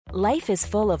Life is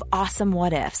full of awesome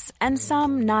what-ifs, and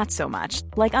some not so much,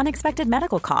 like unexpected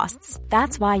medical costs.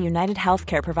 That's why United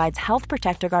Healthcare provides Health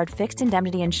Protector Guard fixed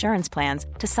indemnity insurance plans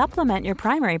to supplement your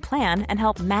primary plan and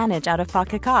help manage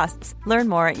out-of-pocket costs. Learn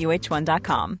more at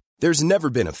uh1.com. There's never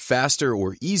been a faster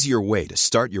or easier way to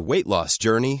start your weight loss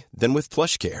journey than with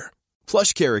PlushCare.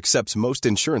 PlushCare accepts most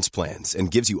insurance plans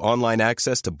and gives you online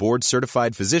access to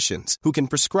board-certified physicians who can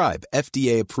prescribe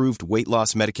FDA-approved weight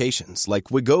loss medications like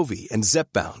Wegovy and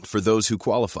Zepbound for those who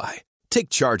qualify. Take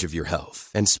charge of your health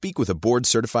and speak with a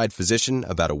board-certified physician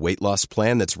about a weight loss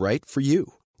plan that's right for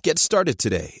you. Get started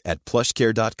today at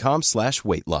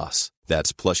plushcare.com/weight loss.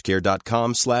 That's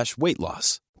plushcare.com/weight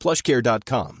loss.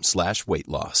 plushcare.com/weight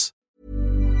loss.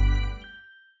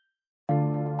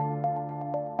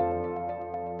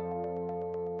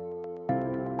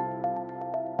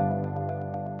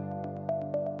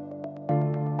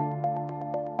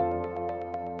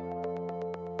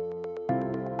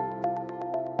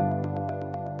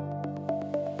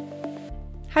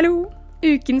 Hallo!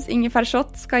 Ukens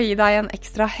ingefærshot skal gi deg en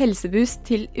ekstra helseboost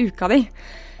til uka di.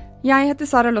 Jeg heter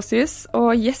Sara Lossius,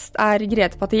 og gjest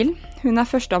Grete Patil. Hun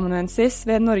førsteamanuensis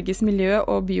ved Norges Miljø-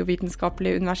 og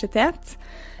Biovitenskapelige Universitet.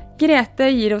 Grete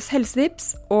gir oss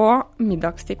helsetips og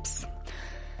middagstips.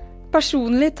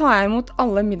 Personlig tar jeg imot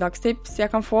alle middagstips jeg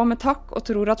kan få med takk, og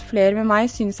tror at flere med meg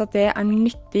synes at det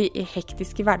nyttig i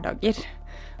hektiske hverdager.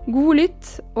 God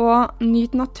lytt, og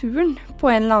nyt naturen på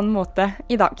en eller annen måte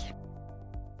i dag.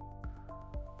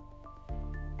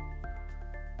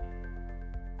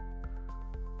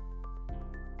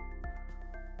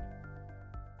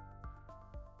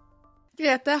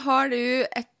 Grete, har du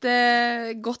et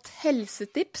godt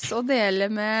helsetips å dele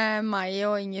med meg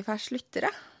og Ingefærs lyttere?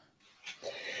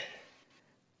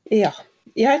 Ja,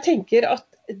 jeg tenker at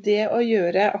det å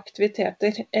gjøre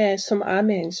aktiviteter som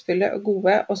meningsfulle og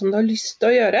gode, og som du har lyst til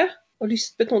å gjøre, og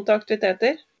lystbetonte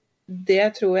aktiviteter,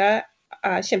 det tror jeg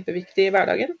kjempeviktig i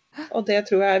hverdagen, og det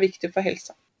tror jeg viktig for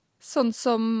helsa. Sånn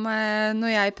som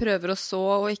når jeg prøver å så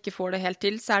og ikke får det helt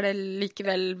til, så det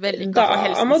likevel veldig godt for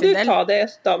helsen sin del. Da må du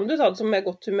ta det som med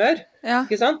godt humør,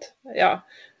 ikke sant? Ja,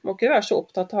 må ikke være så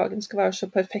opptatt av hagen skal være så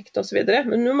perfekt og så videre.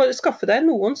 Men du må skaffe deg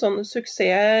noen sånne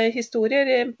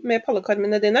suksesshistorier med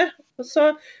pallekarmene dine. Og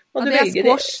så må du velge det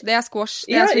squash, det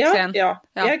suksessen. Ja,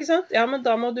 ikke sant? Ja, men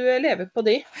da må du leve på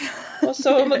de. Og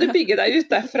så må du bygge deg ut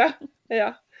derfra.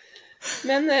 Ja.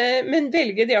 Men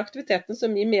velge de aktivitetene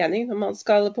som gir mening når man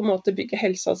skal på en måte bygge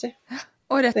helsa si.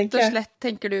 Og rett og slett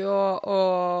tenker du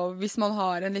å hvis man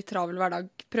har en litt travel hverdag,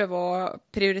 prøve å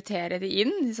prioritere de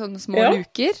inn i sånne små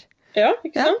luker? Ja,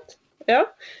 ikke sant? Ja,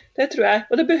 det tror jeg.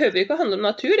 Og det behøver ikke å handle om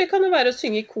natur, det kan jo være å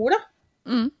synge i kor da.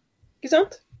 Ikke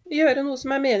sant? Gjøre noe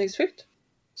som meningsfullt,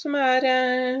 som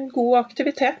god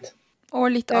aktivitet.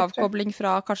 Og litt avkobling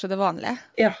fra kanskje det vanlige.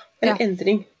 Ja, en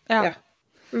endring. Ja.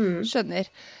 Skjønner.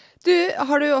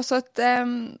 Har du også et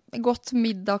godt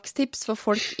middagstips for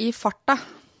folk i farta?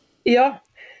 Ja,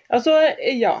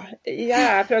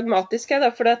 jeg pragmatisk,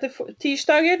 for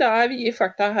tirsdager, da vi i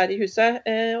farta her i huset,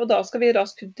 og da skal vi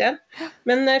raskt ut igjen.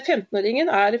 Men 15-åringen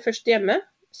først hjemme,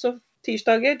 så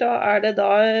tirsdager, da det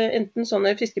da enten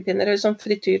sånne fiskepinner eller sånn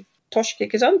frityrtorsk,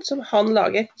 ikke sant, som han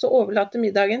lager. Så overlater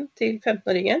middagen til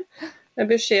 15-åringen. Med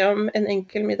beskjed om en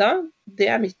enkel middag,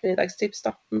 det mitt middagstips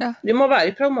da. Ja. Du må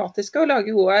være pragmatiske og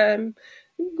lage gode,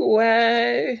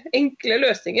 enkle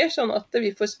løsninger, sånn at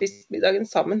vi får spist middagen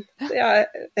sammen.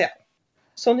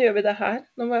 Sånn gjør vi det her,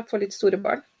 når vi får litt store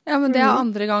barn. Ja, men det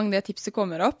andre gang det tipset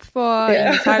kommer opp på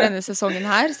Ingefær denne sesongen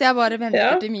her, så jeg bare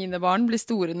venter til mine barn blir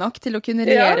store nok til å kunne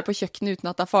regjere på kjøkkenet uten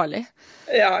at det farlig.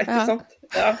 Ja, ikke sant?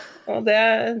 Ja, og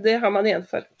det har man igjen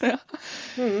for. Ja.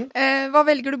 Hva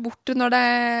velger du bort når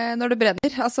det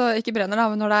brenner? Altså, ikke brenner da,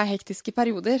 men når det hektiske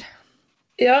perioder?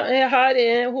 Ja, her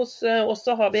hos oss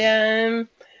så har vi en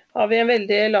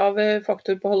veldig lav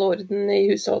faktor på å holde orden i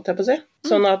huset, holdt jeg på å si.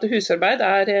 Sånn at husarbeid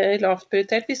lavt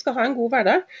prioritert. Vi skal ha en god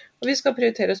hverdag, og vi skal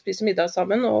prioritere å spise middag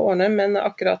sammen og ordne, men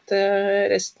akkurat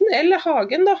resten, eller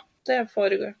hagen da, det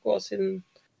får gå sin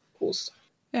kos,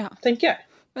 tenker jeg.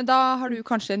 Men da har du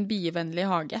kanskje en bievennlig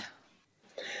hage?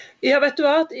 Ja, vet du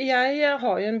hva? Jeg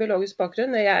har jo en biologisk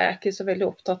bakgrunn. Jeg ikke så veldig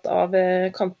opptatt av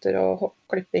kanter og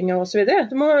klipping og så videre.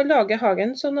 Du må lage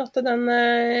hagen sånn at den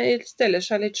steller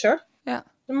seg litt selv. Ja.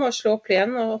 Du må slå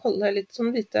plen og holde litt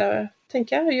sånn hvite,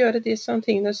 tenker jeg, og gjøre de sånne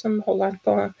tingene som holder den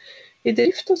på i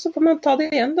drift, og så får man ta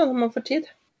det igjen da, når man får tid.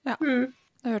 Ja,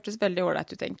 det hørtes veldig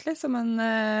ordentlig ut egentlig, som en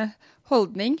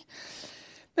holdning.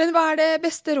 Men hva det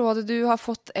beste rådet du har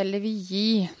fått eller vil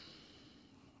gi?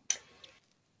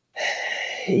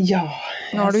 Ja,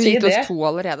 nå har du gitt oss 2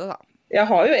 allerede da. Jeg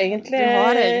har jo egentlig, du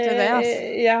har egentlig det, altså.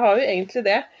 Jeg har jo egentlig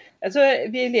det. Altså,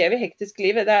 vi lever hektisk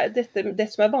liv. Det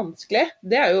som er vanskelig,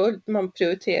 det er jo at man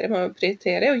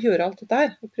prioriterer å gjøre alt dette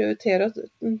her. Prioritere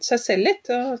seg selv litt,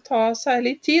 og ta seg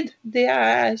litt tid. Det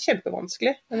er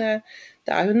kjempevanskelig. Men det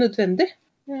er jo nødvendig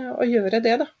å gjøre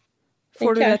det, da.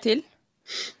 Får du det til?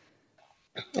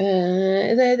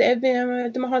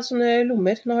 Det må ha sånne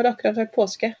lommer. Nå har det akkurat vært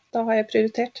påske. Da har jeg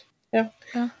prioritert. Ja.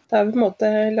 Da har vi på en måte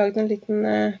laget en liten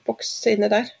boks inne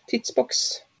der.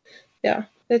 Tidsboks. Ja.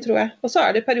 Det tror jeg. Og så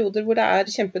er det perioder hvor det er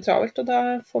kjempetravelt, og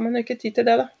da får man jo ikke tid til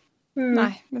det, da.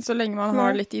 Nei, men så lenge man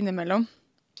har litt innimellom.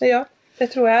 Ja, det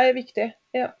tror jeg er viktig,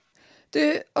 ja. Du,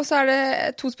 og så er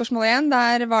det 2 spørsmål igjen.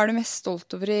 Der, hva er du mest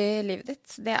stolt over i livet ditt?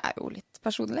 Det er jo litt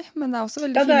personlig, men det er også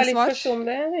veldig fine svar. Ja, det er litt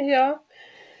personlig, ja.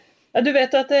 Ja, du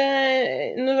vet at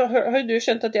nå har du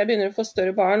skjønt at jeg begynner å få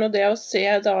større barn, og det å se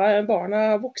da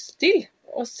barna vokse til,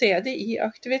 og se det i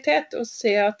aktivitet, og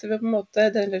se at vi, på en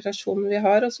måte, den relasjonen vi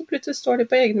har, og så plutselig står de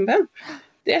på egne ben.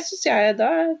 Det synes jeg,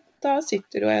 da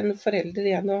sitter jo en forelder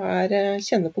igjen og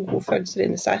kjenner på gode følelser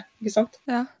inni seg, ikke sant?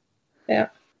 Ja.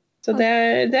 Så det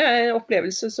er en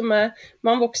opplevelse som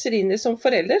man vokser inn i som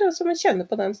forelder, og som man kjenner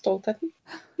på den stoltheten.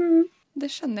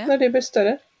 Det skjønner jeg. Når de blir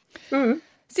større.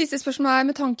 Siste spørsmål er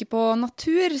med tanke på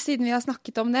natur, siden vi har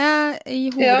snakket om det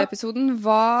i hovedepisoden.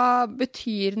 Hva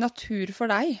betyr natur for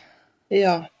deg?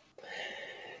 Ja.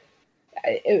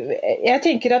 Jeg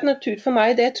tenker at natur for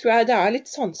meg, det tror jeg det er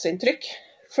litt sanseinntrykk.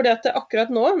 Fordi at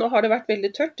akkurat nå har det vært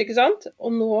veldig tørt, ikke sant?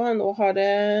 Og nå har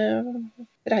det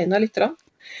regnet litt.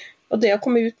 Og det å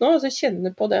komme ut nå, og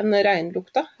kjenne på den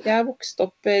regnlukta. Jeg har vokst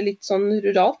opp litt sånn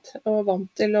ruralt, og vant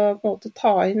til å på en måte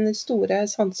ta inn de store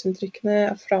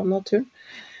sanseinntrykkene fra naturen.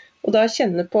 Og da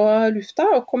kjenne på lufta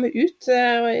og komme ut.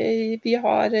 Vi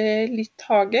har litt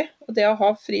hage, og det å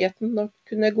ha friheten å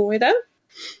kunne gå i den,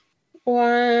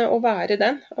 og være i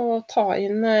den, og ta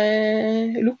inn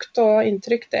lukt og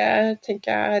inntrykk, det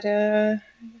tenker jeg er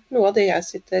noe av det jeg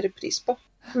sitter pris på.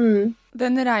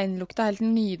 Den regnlukta er helt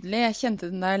nydelig. Jeg kjente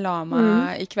den da jeg la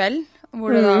meg i kveld, hvor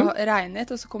det da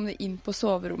regnet, og så kom det inn på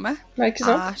soverommet. Det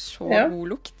er så god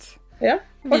lukt. Ja,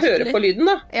 og høre på lyden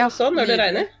da, også når det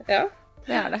regner. Ja,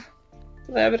 det er det.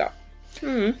 Det er bra.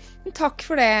 Takk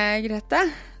for det, Grete.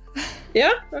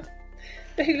 Ja,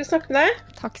 det er hyggelig å snakke med deg.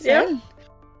 Takk selv.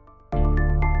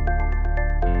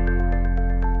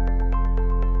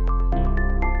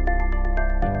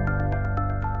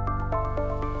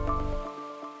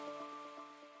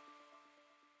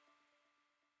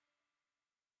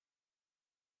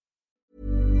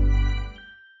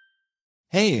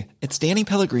 Hey, it's Danny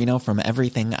Pellegrino from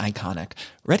Everything Iconic.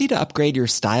 Ready to upgrade your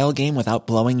style game without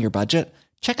blowing your budget?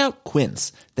 Check out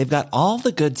Quince. They've got all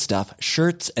the good stuff,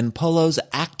 shirts and polos,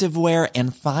 activewear,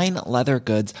 and fine leather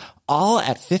goods, all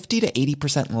at 50 to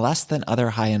 80% less than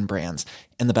other high-end brands.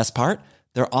 And the best part?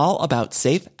 They're all about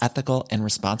safe, ethical, and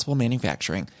responsible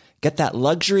manufacturing. Get that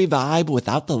luxury vibe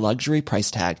without the luxury price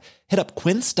tag. Hit up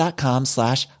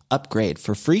quince.com/upgrade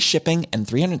for free shipping and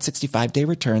 365-day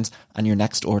returns on your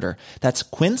next order. That's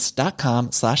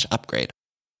quince.com/upgrade.